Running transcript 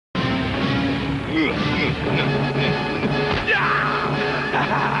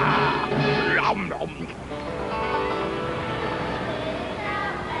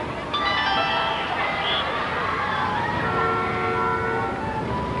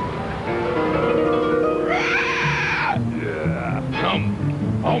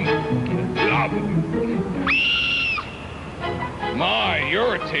My,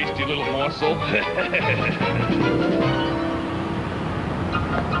 you're a tasty little morsel.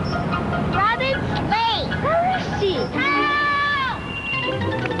 Robin, wait! Where is she? Help!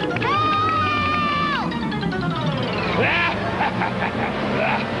 Help!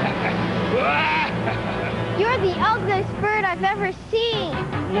 You're the ugliest bird I've ever seen.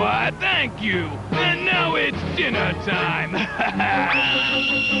 Why, thank you. And now it's dinner time.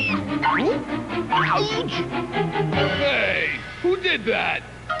 Hey, who did that?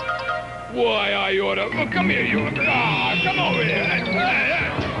 Why, I oughta... Oh, come here, you. Ah, come over here.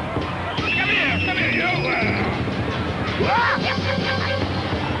 Come here, you.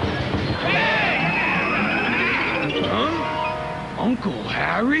 Hey! Huh? Uncle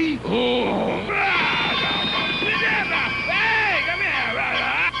Harry? Oh. Hey, come here.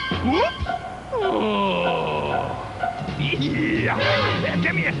 Whoop. Oh. Yeah.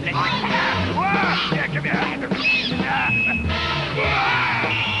 Come here. Yeah, come here.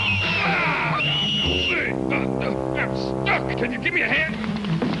 I'm stuck. Can you give me a hand?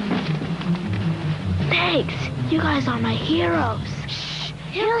 Thanks. You guys are my heroes. Shh.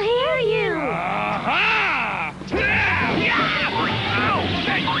 He'll hear you. Aha!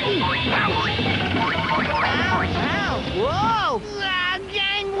 Whoa!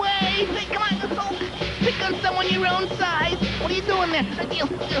 Gangway! Come on, pick on someone your own size. What are you doing there?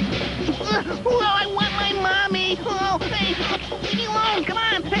 Whoa, I want my mommy. Oh, hey, leave me alone. Come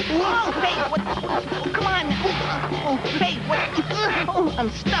on. Hey, whoa, hey, what? Oh, come on. Oh, hey, what? Oh, I'm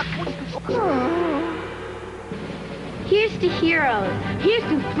stuck. Here's to heroes. Here's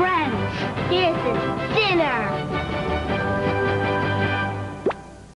to friends. Here's to dinner.